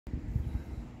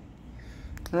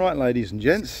Right, ladies and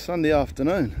gents, Sunday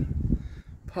afternoon,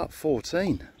 part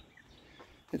 14.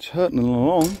 It's hurtling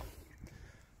along.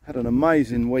 Had an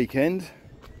amazing weekend.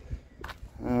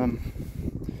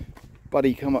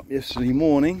 Buddy come up yesterday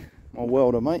morning, my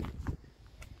welder mate,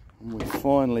 and we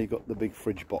finally got the big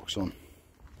fridge box on.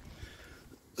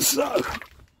 So,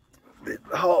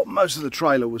 most of the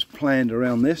trailer was planned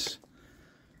around this.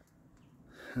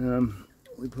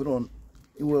 We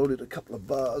welded a couple of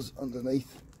bars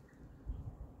underneath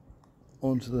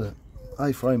onto the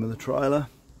A-frame of the trailer,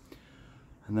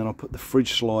 and then I put the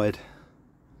fridge slide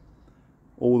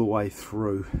all the way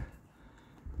through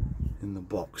in the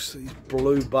box. These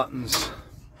blue buttons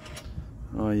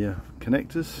are your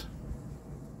connectors.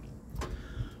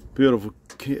 Beautiful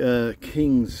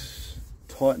King's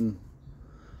Titan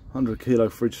 100 kilo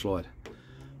fridge slide.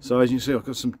 So as you can see, I've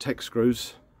got some Tek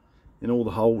screws in all the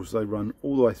holes. They run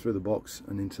all the way through the box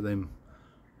and into them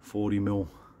 40mm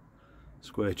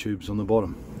square tubes on the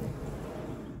bottom.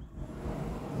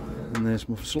 And there's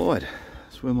my slide.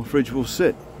 That's where my fridge will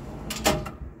sit.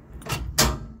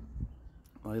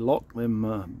 I lock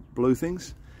them blue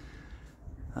things.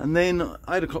 And then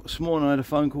 8 o'clock this morning I had a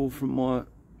phone call from my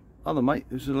other mate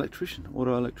who's an electrician,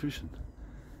 auto electrician.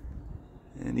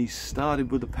 And he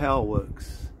started with the power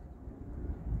works.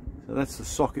 So that's the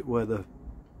socket where the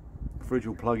fridge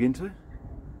will plug into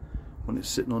when it's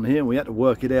sitting on here, and we had to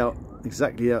work it out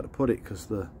exactly how to put it because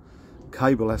the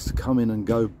cable has to come in and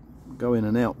go in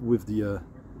and out with the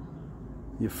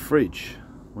your fridge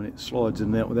when it slides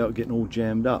in and out without getting all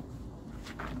jammed up.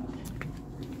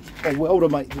 A welder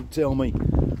mate did tell me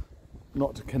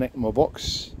not to connect my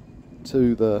box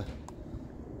to the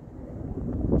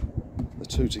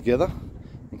two together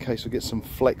in case I get some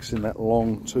flex in that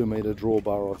long 2-meter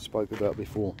drawbar I spoke about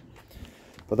before.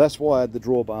 But that's why I had the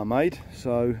drawbar made,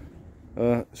 so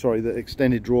the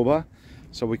extended drawbar,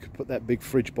 so we could put that big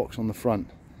fridge box on the front.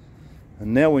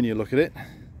 And now when you look at it,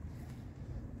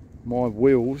 my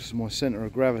wheels, my centre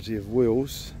of gravity of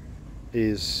wheels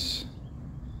is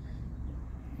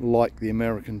like the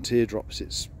American teardrops.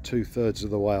 It's 2/3 of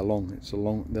the way along.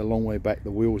 They're a long way back.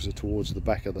 The wheels are towards the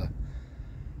back of the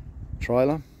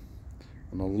trailer,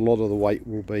 and a lot of the weight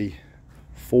will be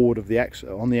forward of the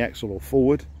axle, on the axle or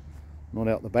forward, not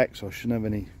out the back, so I shouldn't have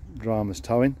any dramas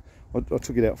towing. I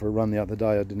took it out for a run the other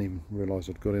day. I didn't even realise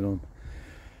I'd got it on.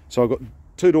 So I've got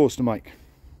 2 doors to make,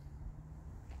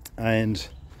 and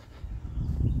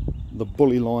the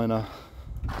bully liner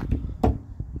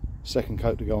second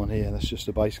coat to go on here. That's just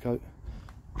a base coat.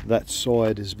 That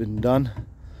side has been done,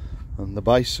 and the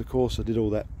base, of course, I did all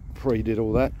that, pre-did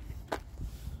all that.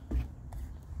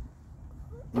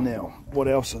 Now what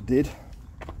else I did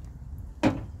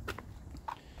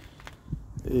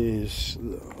is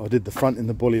I did the front in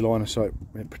the bully liner so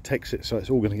it protects it, so it's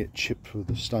all going to get chipped with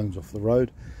the stones off the road.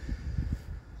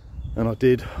 And I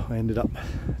ended up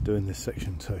doing this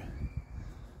section too.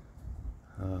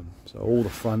 So all the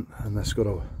front, and that's got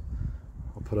I'll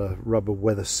put a rubber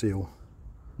weather seal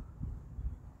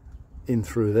in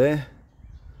through there,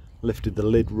 lifted the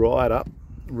lid right up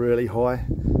really high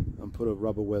and put a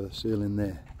rubber weather seal in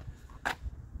there,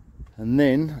 and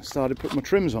then I started putting my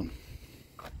trims on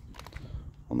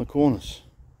the corners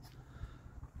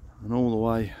and all the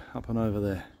way up and over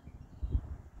there,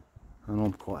 and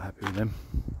I'm quite happy with them.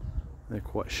 They're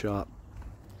quite sharp.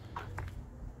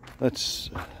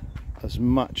 That's as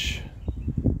much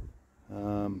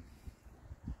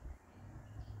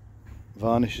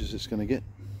varnish as it's going to get.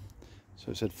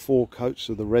 So it's had 4 coats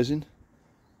of the resin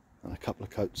and a couple of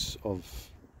coats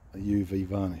of a UV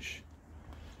varnish.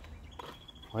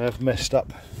 I have messed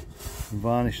up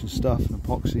varnish and stuff and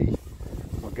epoxy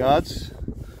my guards,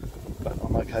 but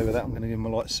I'm okay with that. I'm going to give them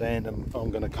a light sand, and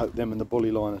I'm going to coat them in the bully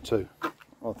liner too.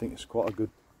 I think it's quite a good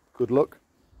look.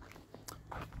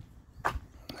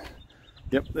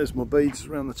 Yep, there's my beads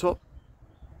around the top,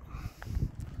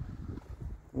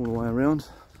 all the way around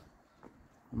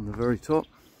on the very top.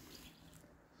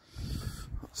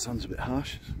 The sun's a bit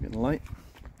harsh, it's getting late.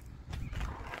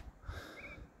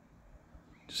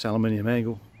 Just aluminium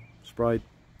angle sprayed,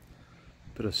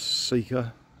 bit of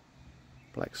Sika,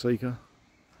 black Sika.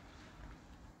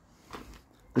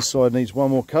 This side needs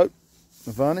one more coat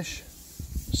of varnish.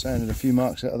 Sanded a few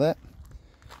marks out of that.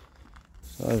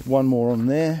 So one more on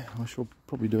there, I shall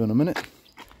probably do in a minute.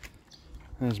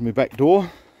 There's my back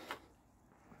door.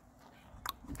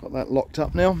 Got that locked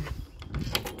up now.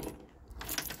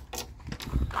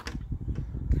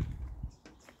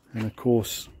 And of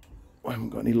course, I haven't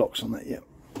got any locks on that yet.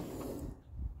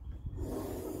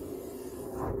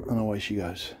 And away she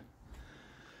goes.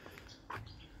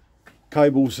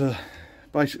 Cables are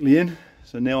basically in,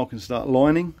 so now I can start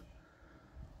lining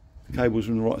Cables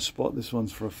are in the right spot. This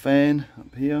one's for a fan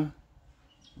up here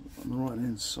on the right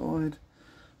hand side,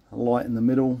 a light in the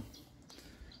middle.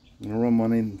 I'm going to run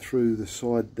one in through the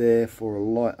side there for a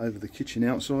light over the kitchen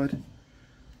outside.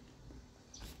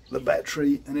 The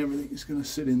battery and everything is going to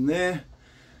sit in there.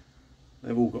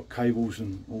 They've all got cables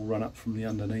and all run up from the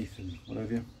underneath and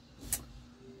whatever. I'm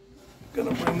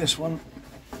going to bring this one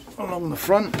along the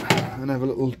front and have a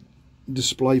little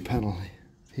display panel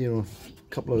here on a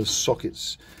couple of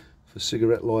sockets for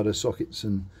cigarette lighter sockets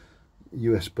and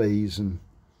USBs, and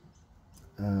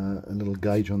a little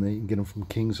gauge on there. You can get them from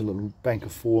King's, a little bank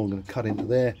of 4 I'm going to cut into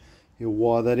there. He'll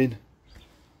wire that in.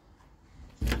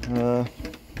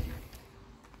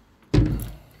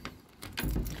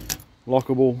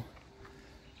 Lockable.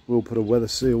 We'll put a weather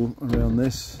seal around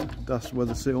this, dust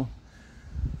weather seal.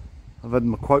 I've had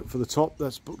them a quote for the top,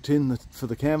 that's booked in for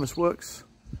the canvas works.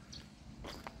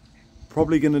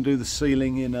 Probably going to do the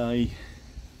ceiling in a,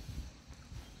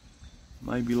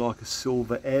 maybe like a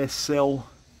silver air cell,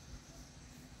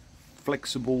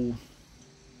 flexible.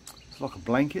 It's like a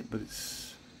blanket, but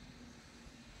it's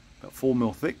about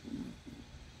 4mm thick,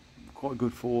 quite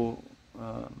good for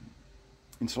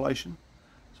insulation.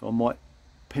 So I might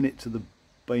pin it to the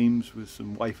beams with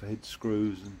some wafer head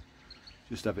screws and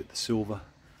just have it the silver,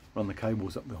 run the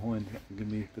cables up behind, that can give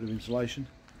me a bit of insulation.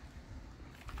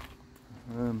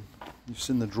 You've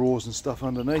seen the drawers and stuff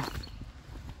underneath.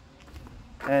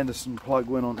 Anderson plug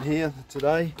went on here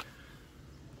today.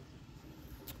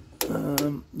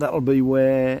 That'll be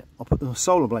where I'll put the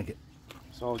solar blanket.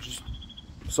 So I'll just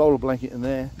solar blanket in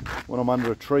there when I'm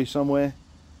under a tree somewhere,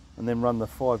 and then run the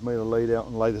 5-metre lead out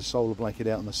and lay the solar blanket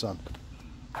out in the sun.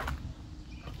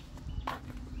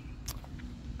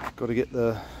 Got to get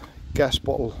the gas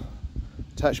bottle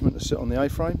attachment to sit on the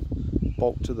A-frame,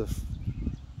 bolt to the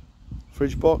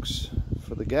fridge box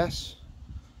for the gas,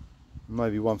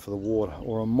 maybe one for the water,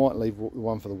 or I might leave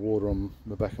one for the water on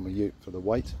the back of my ute for the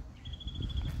weight.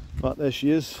 But there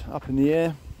she is, up in the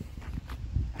air.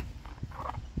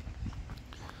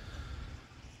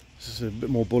 This is a bit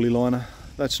more bully liner.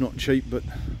 That's not cheap, but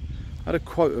I had a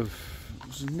quote of, it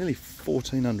was nearly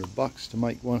 1,400 bucks to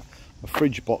make a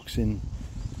fridge box in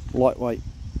lightweight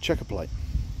checker plate.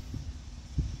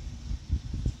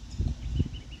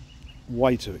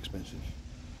 Way too expensive.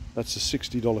 That's a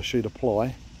 $60 sheet of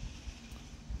ply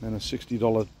and a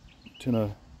 $60 tin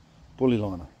of bully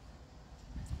liner.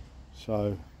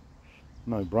 So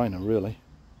no brainer really.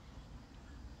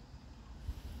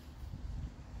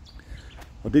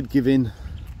 I did give in.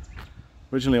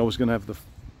 Originally I was going to have the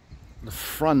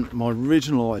front, my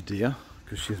original idea,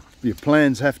 because your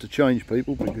plans have to change,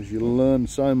 people, because you learn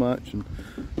so much and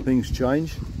things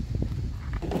change,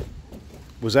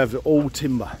 was have it all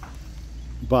timber.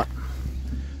 But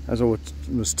as I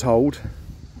was told,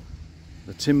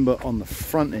 the timber on the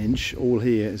front edge, all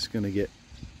here, is going to get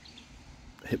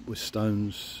hit with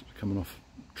stones coming off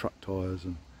truck tyres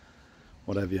and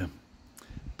what have you.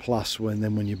 Plus,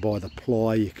 when you buy the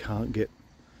ply, you can't get,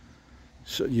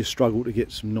 so you struggle to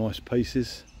get some nice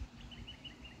pieces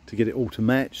to get it all to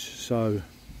match. So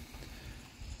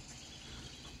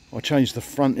I changed the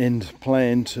front end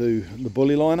plan to the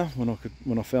bully liner when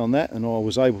I found that, and I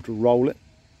was able to roll it.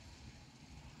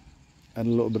 Had a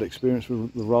little bit of experience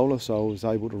with the roller, so I was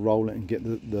able to roll it and get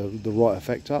the right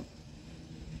effect up,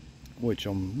 which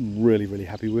I'm really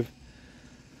happy with.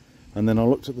 And then I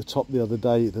looked at the top the other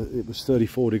day, that it was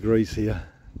 34 degrees here,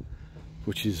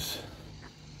 which is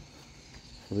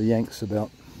for the Yanks about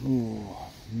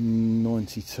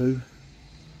 92,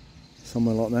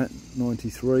 somewhere like that,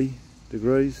 93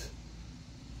 degrees,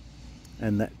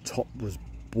 and that top was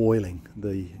boiling.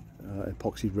 The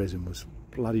epoxy resin was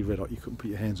bloody red hot, you couldn't put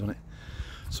your hands on it.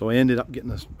 So I ended up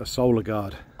getting a Solar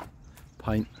Guard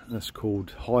paint, that's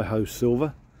called Hi-Ho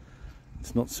Silver.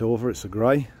 It's not silver, it's a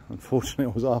grey. Unfortunately I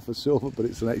was after silver, but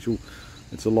it's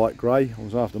a light grey. I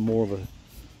was after more of a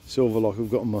silver like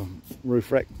I've got on my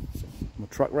roof rack, my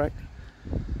truck rack.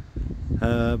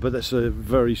 But that's a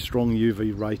very strong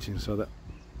UV rating, so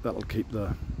that'll keep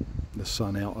the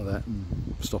sun out of that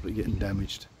and stop it getting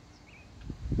damaged.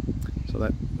 So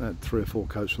that 3 or 4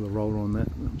 coats with a roller on that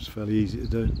was fairly easy to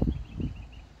do.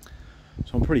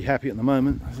 So I'm pretty happy at the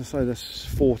moment. As I say, that's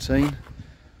 14.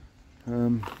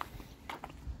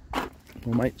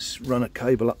 My mates run a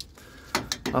cable up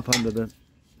under the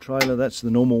trailer. That's the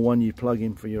normal one you plug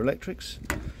in for your electrics,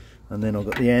 and then I've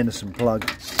got the Anderson plug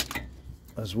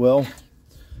as well,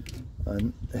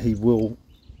 and he will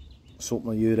sort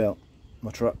my ute out, my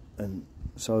truck, and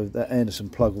so that Anderson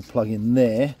plug will plug in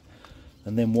there,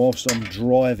 and then whilst I'm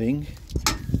driving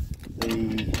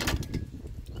the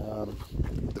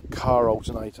car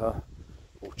alternator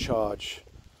or charge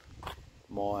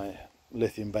my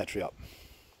lithium battery up.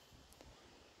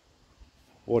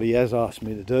 What he has asked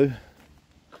me to do,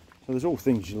 so there's all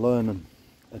things you learn and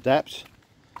adapt.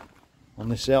 On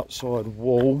this outside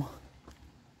wall,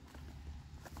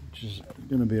 which is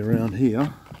going to be around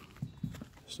here,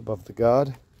 just above the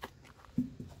guard,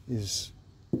 is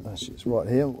actually it's right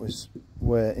here, is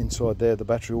where inside there the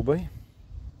battery will be.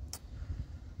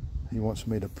 He wants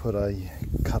me to cut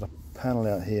a panel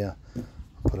out here and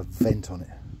put a vent on it,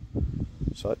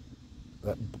 so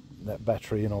that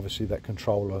battery and obviously that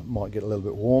controller might get a little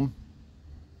bit warm,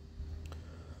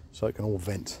 so it can all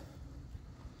vent.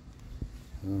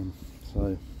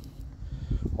 So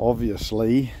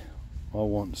obviously I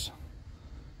want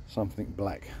something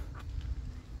black,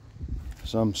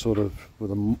 some sort of,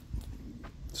 with a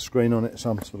screen on it,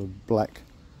 some sort of black,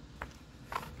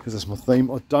 because that's my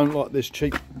theme. I don't like this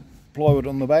cheap plywood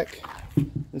on the back.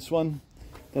 This one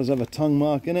does have a tongue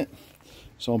mark in it,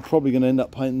 so I'm probably going to end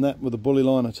up painting that with a bully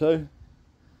liner too,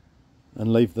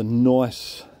 and leave the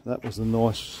nice, that was the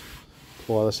nice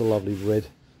ply, that's a lovely red.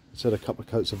 It's had a couple of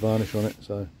coats of varnish on it,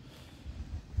 so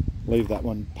leave that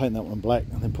one, paint that one black,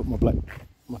 and then put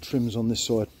my trims on this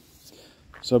side.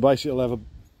 So basically I'll have a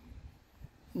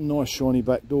nice shiny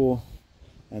back door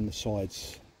and the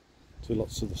sides, do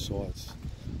lots of the sides.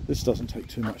 This doesn't take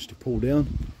too much to pull down.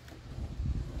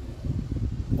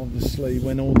 Obviously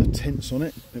when all the tent's on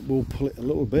it, it will pull it a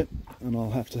little bit, and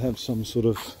I'll have to have some sort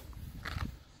of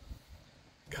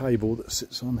cable that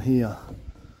sits on here,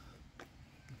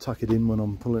 tuck it in when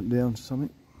I'm pulling it down to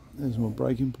something. There's my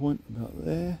breaking point about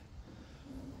there.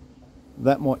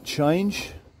 That might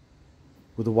change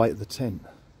with the weight of the tent.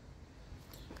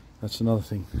 That's another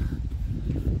thing.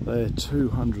 They're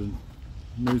 200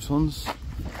 newtons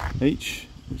each,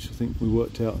 which I think we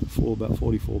worked out for about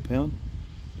 44 pound,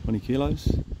 20 kilos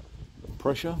of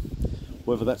pressure.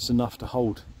 Whether that's enough to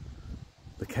hold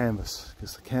the canvas,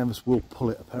 because the canvas will pull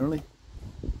it apparently.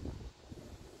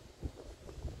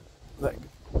 That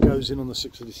goes in on the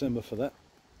 6th of December for that.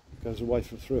 Goes away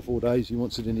for 3 or 4 days. He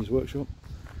wants it in his workshop.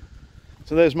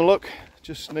 So there's my look.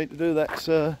 Just need to do that,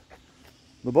 the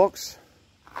box,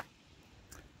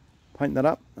 paint that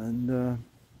up, and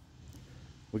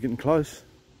we're getting close.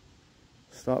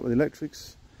 Start with the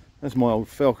electrics. That's my old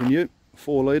Falcon Ute,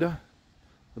 4 litre,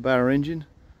 the Barra engine.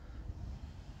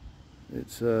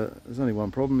 It's there's only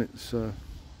one problem. It's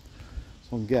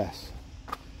on gas,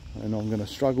 and I'm going to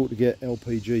struggle to get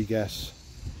LPG gas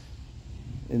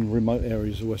in remote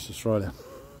areas of West Australia.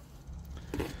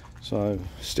 So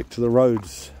stick to the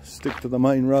roads, stick to the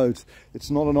main roads.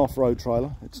 It's not an off-road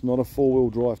trailer, it's not a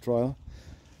 4-wheel drive trailer.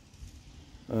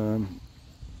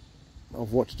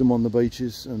 I've watched them on the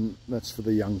beaches, and that's for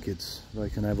the young kids. They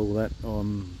can have all that.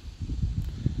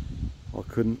 I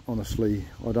couldn't, honestly.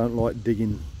 I don't like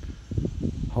digging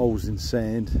holes in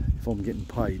sand if I'm getting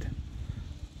paid.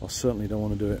 I certainly don't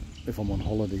want to do it if I'm on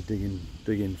holiday, digging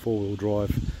 4-wheel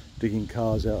drive, digging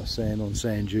cars out of sand on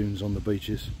sand dunes on the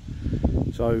beaches.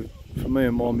 So for me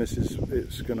and my missus,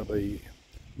 it's going to be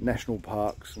national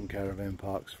parks and caravan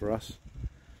parks for us.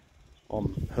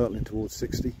 I'm hurtling towards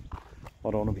 60. I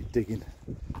don't want to be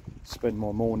spend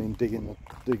my morning digging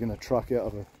a truck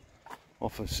out of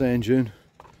off a sand dune,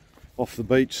 off the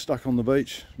beach, stuck on the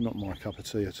beach. Not my cup of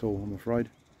tea at all, I'm afraid.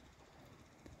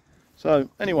 So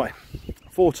anyway,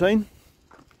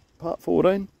 part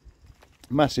 14,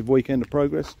 massive weekend of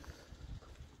progress.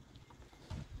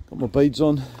 Got my beads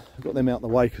on, I've got them out the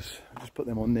way because I just put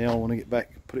them on now. I want to get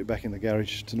back, put it back in the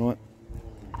garage tonight.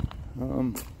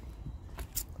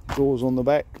 Doors on the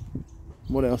back.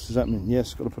 What else is happening?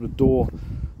 Yes, got to put a door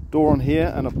on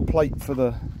here and a plate for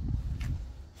the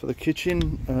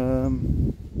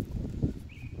kitchen.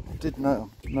 I did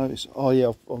notice. Oh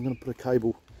yeah, I'm going to put a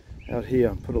cable out here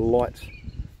and put a light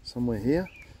somewhere here,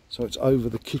 so it's over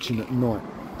the kitchen at night.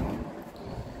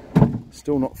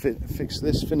 Still not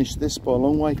finished this by a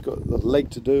long way. Got the leg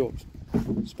to do.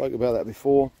 I spoke about that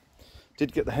before.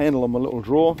 Did get the handle on my little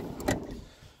drawer,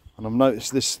 and I've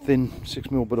noticed this thin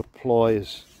 6mm bit of ply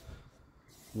has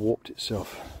warped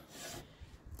itself.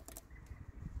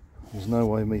 There's no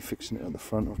way of me fixing it at the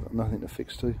front. I've got nothing to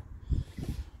fix to.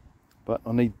 But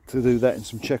I need to do that in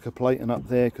some checker plate and up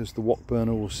there, because the wok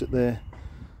burner will sit there.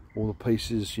 All the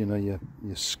pieces, you know, your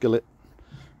skillet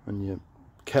and your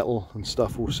kettle and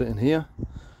stuff will sit in here.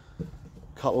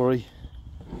 Cutlery.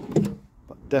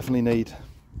 But definitely need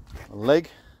a leg.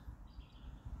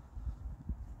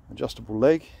 Adjustable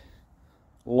leg.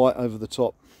 Light over the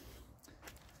top.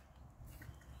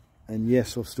 And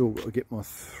yes, I've still got to get my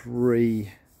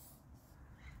 3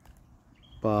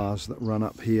 bars that run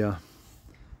up here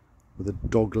with a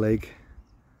dog leg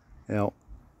out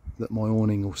that my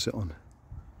awning will sit on.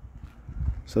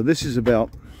 So this is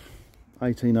about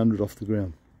 1800 off the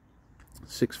ground,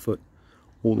 6 foot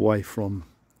all the way from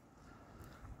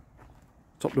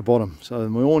top to bottom. So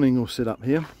my awning will sit up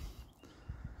here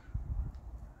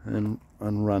and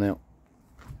run out,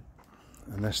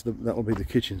 and that'll be the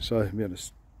kitchen. So we have a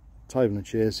table and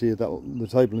chairs here. The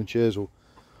table and chairs will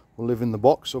live in the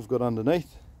box I've got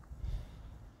underneath,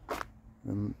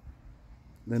 and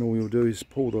then all you'll do is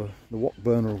pull the wok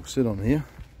burner will sit on here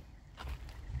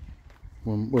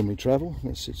when we travel.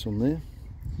 That sits on there,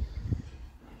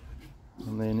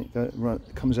 and then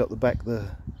it comes out the back,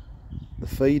 the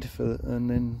feed and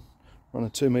then run a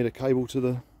 2-meter cable to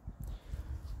the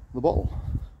bottle.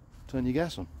 Turn your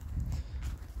gas on,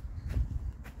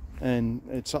 and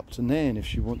it's up to Nan if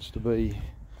she wants to be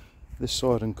this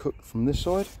side and cook from this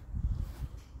side,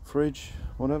 fridge,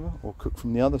 whatever, or cook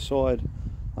from the other side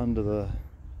under the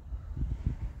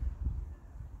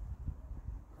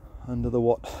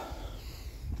what.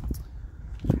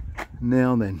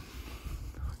 Now then,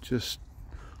 I just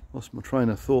lost my train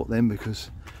of thought then, because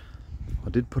I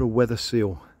did put a weather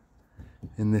seal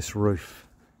in this roof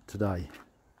today.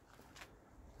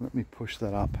 Let me push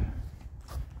that up.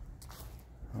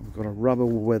 I've got a rubber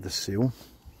weather seal.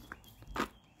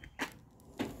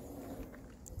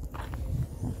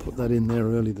 I'll put that in there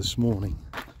early this morning.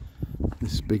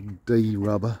 This big D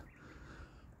rubber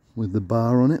with the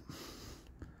bar on it.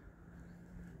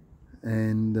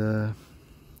 And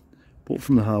bought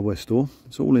from the hardware store.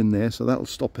 It's all in there, so that'll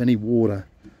stop any water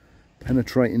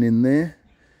penetrating in there.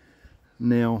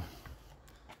 Now,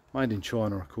 made in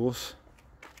China, of course.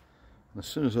 And as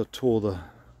soon as I tore the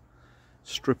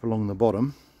strip along the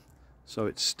bottom, so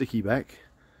it's sticky back,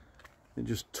 it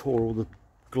just tore all the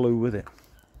glue with it.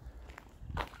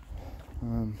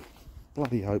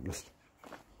 Bloody hopeless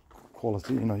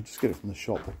quality, you know, you just get it from the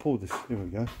shop. I'll pull this, here we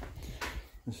go.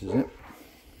 This is it.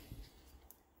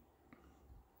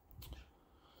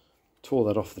 Tore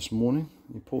that off this morning.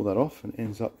 You pull that off and it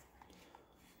ends up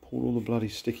pulled all the bloody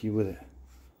sticky with it.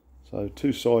 So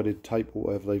 2-sided tape or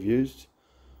whatever they've used,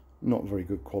 not very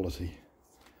good quality,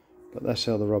 but that's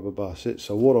how the rubber bar sits.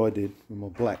 So what I did with my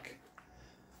black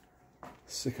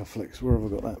Sikaflex, where have I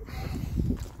got that?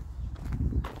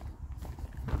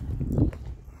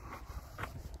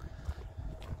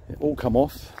 It all come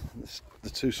off, it's the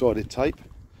 2-sided tape,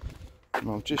 and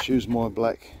I've just used my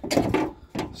black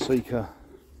Sika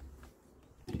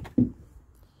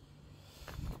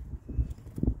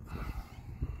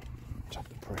take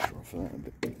the pressure off of that a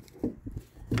bit.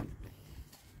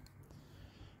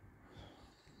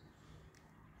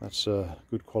 That's a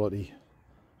good quality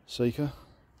Sika.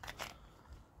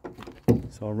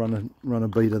 So I'll run a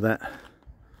bead of that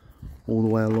all the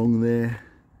way along there,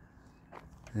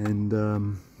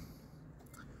 and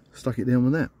stuck it down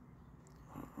with that.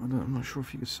 I'm not sure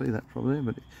if you can see that probably,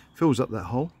 but it fills up that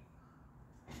hole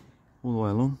all the way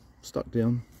along, stuck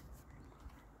down.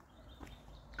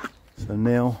 So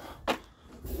now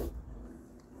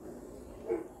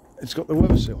it's got the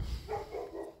weather seal.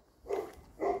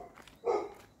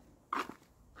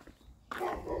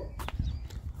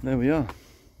 There we are.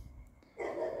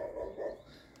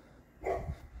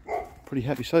 Pretty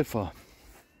happy so far.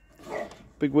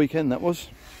 Big weekend that was.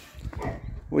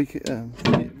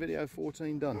 Video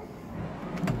 14 done.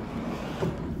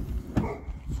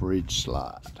 Fridge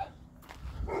slide.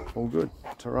 All good.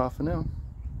 Ta-ra for now.